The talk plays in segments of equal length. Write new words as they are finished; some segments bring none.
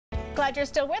glad you're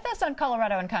still with us on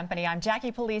Colorado and Company. I'm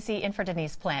Jackie Polisi in for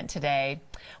Denise Plant today.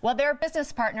 Well, they're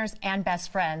business partners and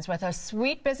best friends with a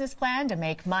sweet business plan to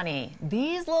make money.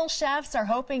 These little chefs are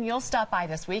hoping you'll stop by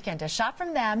this weekend to shop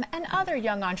from them and other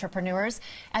young entrepreneurs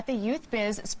at the Youth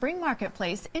Biz Spring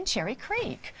Marketplace in Cherry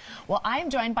Creek. Well, I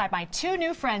am joined by my two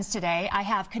new friends today. I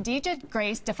have Khadija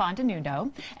Grace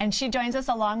DeFontanudo, and she joins us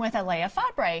along with Alea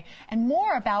Fabre, and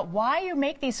more about why you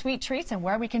make these sweet treats and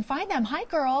where we can find them. Hi,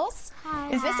 girls.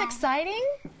 Hi. Is this exciting?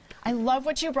 I love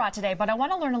what you brought today, but I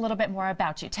want to learn a little bit more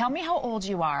about you. Tell me how old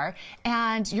you are,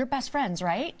 and you're best friends,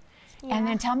 right? Yeah. And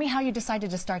then tell me how you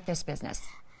decided to start this business.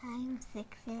 I'm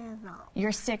 6 years old.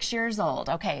 You're 6 years old.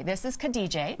 Okay, this is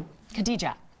Khadija,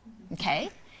 okay?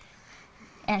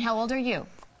 And how old are you?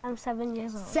 I'm 7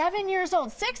 years old. 7 years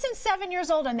old, 6 and 7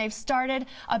 years old, and they've started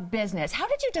a business. How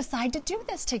did you decide to do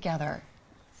this together?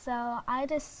 So I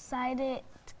decided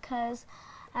because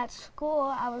at school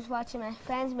I was watching my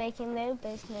friends making their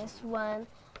business. One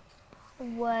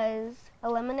was a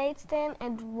lemonade stand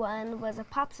and one was a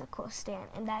popsicle stand,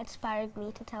 and that inspired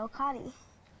me to tell Kadi.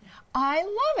 I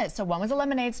love it. So one was a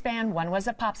lemonade stand, one was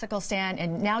a popsicle stand,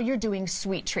 and now you're doing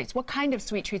sweet treats. What kind of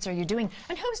sweet treats are you doing?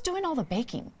 And who's doing all the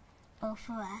baking? Both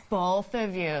of us. Both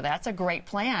of you. That's a great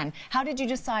plan. How did you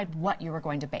decide what you were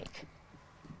going to bake?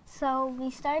 So we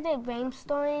started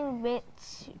brainstorming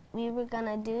which we were going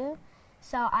to do.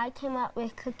 So I came up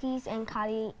with cookies and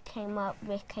Kadi came up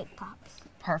with cake pops.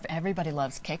 Perfect. Everybody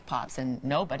loves cake pops, and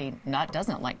nobody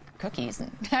doesn't like cookies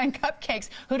and cupcakes.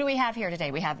 Who do we have here today?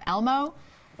 We have Elmo.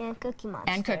 And Cookie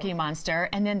Monster. And Cookie Monster.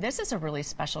 And then this is a really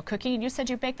special cookie. You said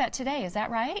you baked that today, is that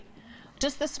right?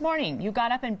 Just this morning, you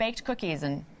got up and baked cookies,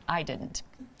 and I didn't.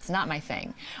 It's not my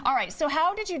thing. All right, so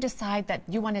how did you decide that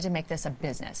you wanted to make this a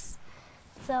business?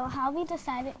 So how we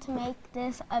decided to make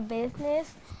this a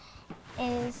business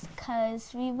is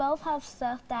because we both have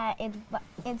stuff that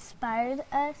inspired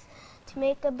us to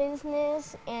make a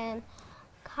business, and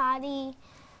Kadi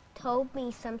told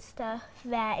me some stuff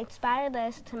that inspired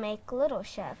us to make Little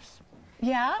Chefs.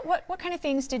 Yeah? What kind of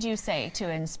things did you say to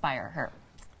inspire her?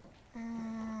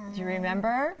 Do you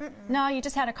remember? No, you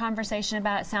just had a conversation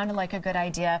about it. Sounded like a good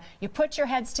idea. You put your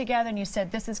heads together and you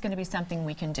said, this is going to be something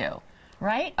we can do.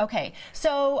 Right? Okay.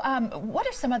 So what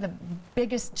are some of the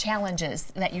biggest challenges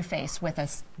that you face with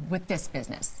this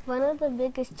business? One of the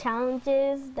biggest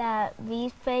challenges that we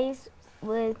face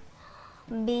would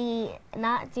be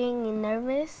not being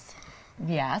nervous.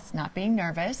 Yes, not being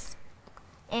nervous.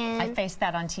 And I face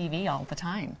that on TV all the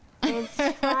time. And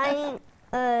trying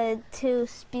to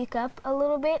speak up a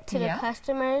little bit to the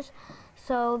customers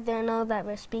so they know that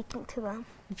we're speaking to them.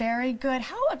 Very good.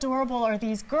 How adorable are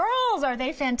these girls? Are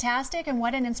they fantastic? And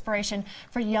what an inspiration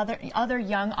for other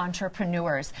young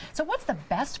entrepreneurs. So what's the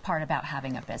best part about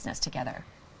having a business together?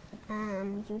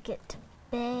 You get to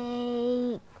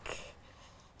bake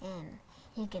and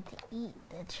you get to eat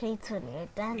the treats when you're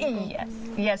done.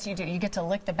 Yes, you do. You get to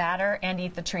lick the batter and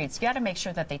eat the treats. You got to make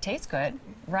sure that they taste good,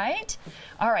 right?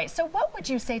 All right. So what would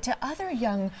you say to other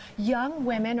young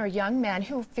women or young men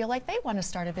who feel like they want to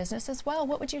start a business as well?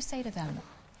 What would you say to them?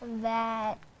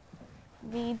 That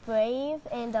be brave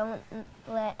and don't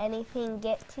let anything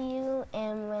get to you,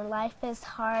 and when life is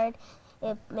hard,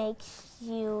 it makes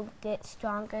you get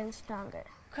stronger and stronger.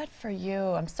 Good for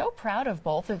you. I'm so proud of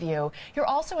both of you. You're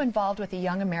also involved with the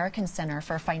Young American Center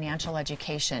for Financial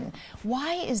Education.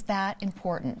 Why is that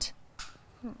important?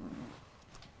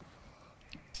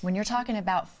 When you're talking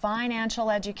about financial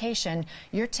education,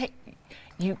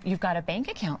 you've got a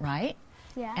bank account, right?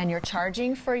 Yeah. And you're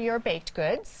charging for your baked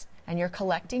goods, and you're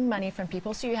collecting money from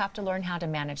people, so you have to learn how to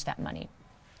manage that money.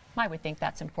 I would think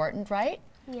that's important, right?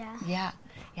 Yeah. Yeah.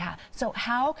 So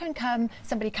how can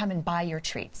somebody come and buy your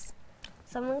treats?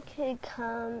 Someone could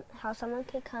come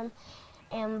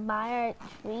and buy our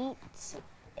treats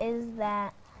is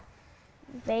that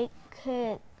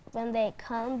when they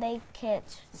come, they could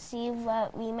see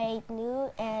what we made new,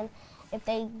 and if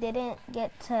they didn't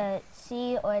get to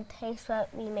see or taste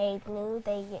what we made new,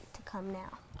 they get to come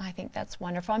now. I think that's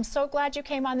wonderful. I'm so glad you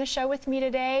came on the show with me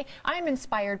today. I'm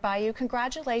inspired by you.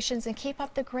 Congratulations, and keep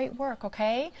up the great work,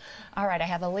 okay? All right, I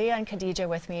have Alea and Khadija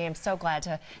with me. I'm so glad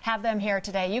to have them here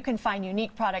today. You can find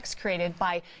unique products created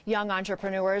by young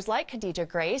entrepreneurs like Khadija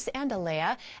Grace and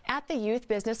Alea at the Youth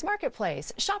Business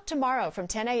Marketplace. Shop tomorrow from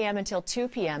 10 a.m. until 2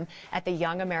 p.m. at the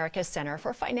Young America Center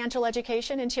for Financial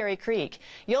Education in Cherry Creek.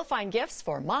 You'll find gifts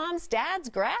for moms, dads,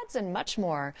 grads, and much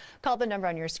more. Call the number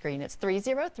on your screen. It's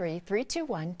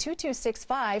 303-321-2265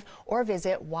 or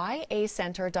visit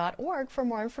yacenter.org for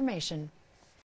more information.